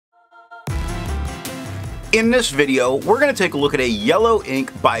In this video, we're going to take a look at a yellow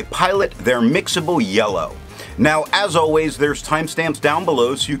ink by Pilot, their Mixable Yellow. Now, as always, there's timestamps down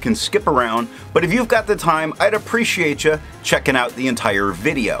below so you can skip around, but if you've got the time, I'd appreciate you checking out the entire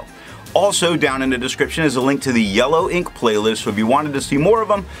video. Also, down in the description is a link to the yellow ink playlist, so if you wanted to see more of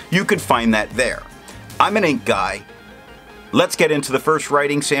them, you could find that there. I'm an ink guy. Let's get into the first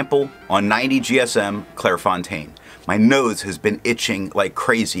writing sample on 90 GSM Clairfontain. My nose has been itching like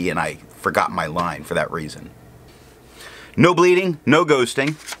crazy and I forgot my line for that reason. No bleeding, no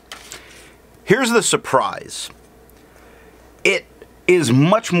ghosting. Here's the surprise. It is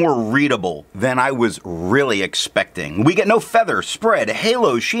much more readable than I was really expecting. We get no feather, spread,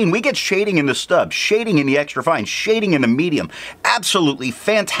 halo, sheen. We get shading in the stub, shading in the extra fine, shading in the medium. Absolutely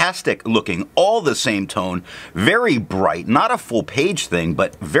fantastic looking, all the same tone, very bright, not a full page thing,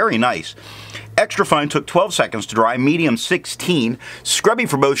 but very nice. Extra fine took 12 seconds to dry, medium 16. Scrubby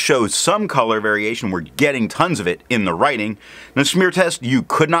for both shows some color variation. We're getting tons of it in the writing. The smear test you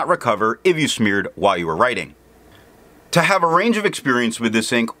could not recover if you smeared while you were writing. To have a range of experience with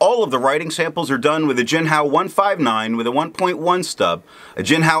this ink, all of the writing samples are done with a Jinhao 159 with a 1.1 stub, a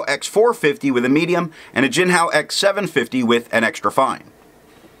Jinhao X450 with a medium, and a Jinhao X750 with an extra fine.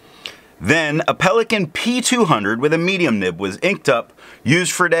 Then a Pelican P200 with a medium nib was inked up,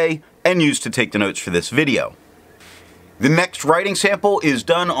 used for a day, and used to take the notes for this video. The next writing sample is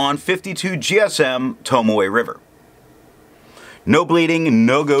done on 52 GSM Tomoe River. No bleeding,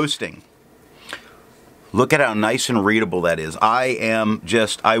 no ghosting. Look at how nice and readable that is.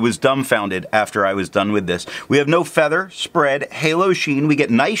 I was dumbfounded after I was done with this. We have no feather, spread, halo sheen. We get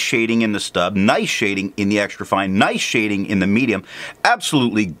nice shading in the stub, nice shading in the extra fine, nice shading in the medium.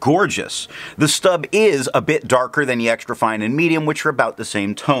 Absolutely gorgeous. The stub is a bit darker than the extra fine and medium, which are about the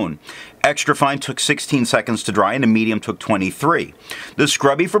same tone. Extra fine took 16 seconds to dry and the medium took 23. The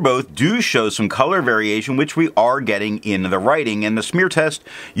scrubby for both do show some color variation, which we are getting in the writing, and the smear test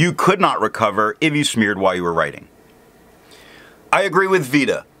you could not recover if you smeared while you were writing. I agree with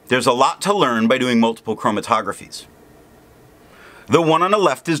Vita. There's a lot to learn by doing multiple chromatographies. The one on the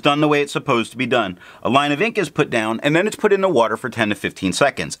left is done the way it's supposed to be done. A line of ink is put down and then it's put in the water for 10 to 15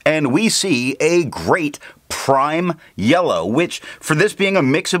 seconds. And we see a great prime yellow, which for this being a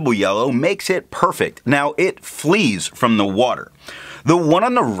mixable yellow makes it perfect. Now it flees from the water. The one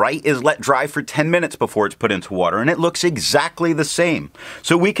on the right is let dry for 10 minutes before it's put into water and it looks exactly the same.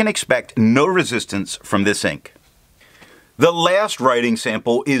 So we can expect no resistance from this ink. The last writing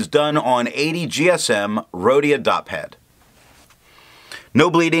sample is done on 80 GSM Rhodia dot pad. No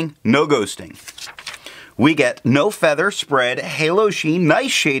bleeding, no ghosting. We get no feather, spread, halo sheen,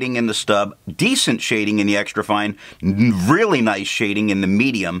 nice shading in the stub, decent shading in the extra fine, really nice shading in the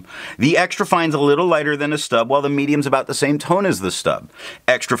medium. The extra fine's a little lighter than the stub, while the medium's about the same tone as the stub.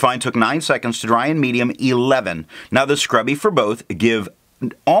 Extra fine took 9 seconds to dry and medium 11. Now the scrubby for both give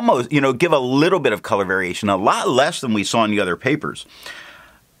a little bit of color variation, a lot less than we saw in the other papers.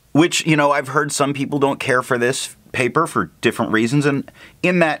 Which, I've heard some people don't care for this paper for different reasons, and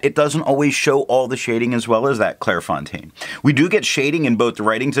in that it doesn't always show all the shading as well as that Clairfontain. We do get shading in both the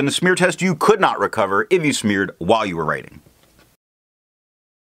writings, and the smear test you could not recover if you smeared while you were writing.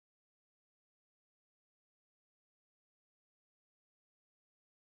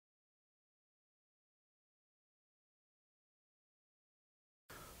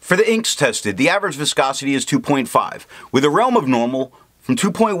 For the inks tested, the average viscosity is 2.5, with a realm of normal from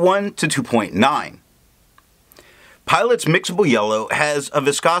 2.1 to 2.9. Pilot's Mixable Yellow has a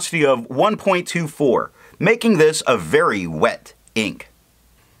viscosity of 1.24, making this a very wet ink.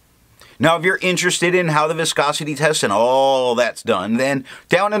 Now, if you're interested in how the viscosity test and all that's done, then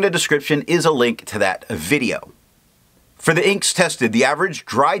down in the description is a link to that video. For the inks tested, the average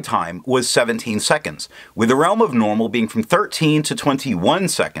dry time was 17 seconds, with the realm of normal being from 13 to 21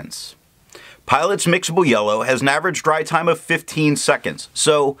 seconds. Pilot's Mixable Yellow has an average dry time of 15 seconds,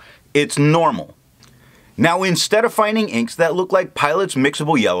 so it's normal. Now, instead of finding inks that look like Pilot's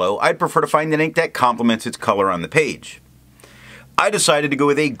Mixable Yellow, I'd prefer to find an ink that complements its color on the page. I decided to go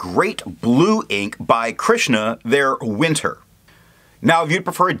with a great blue ink by Krishna, their Winter. Now, if you'd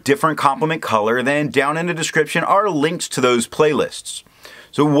prefer a different complement color, then down in the description are links to those playlists.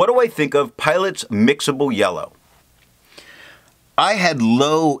 So what do I think of Pilot's Mixable Yellow? I had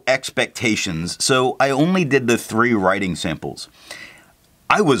low expectations, so I only did the 3 writing samples.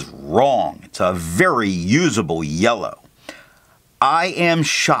 I was wrong. It's a very usable yellow. I am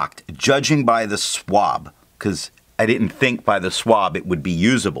shocked, judging by the swab, because I didn't think by the swab it would be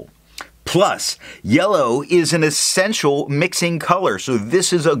usable. Plus, yellow is an essential mixing color, so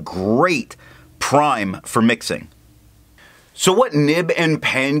this is a great prime for mixing. So what nib and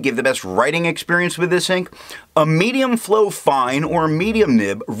pen give the best writing experience with this ink? A medium flow fine or medium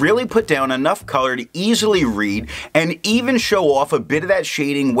nib really put down enough color to easily read and even show off a bit of that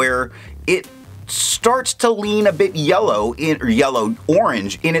shading where it starts to lean a bit yellow or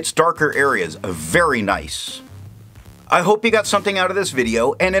yellow-orange in its darker areas. Very nice. I hope you got something out of this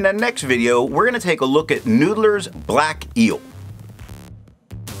video, and in the next video, we're going to take a look at Noodler's Black Eel.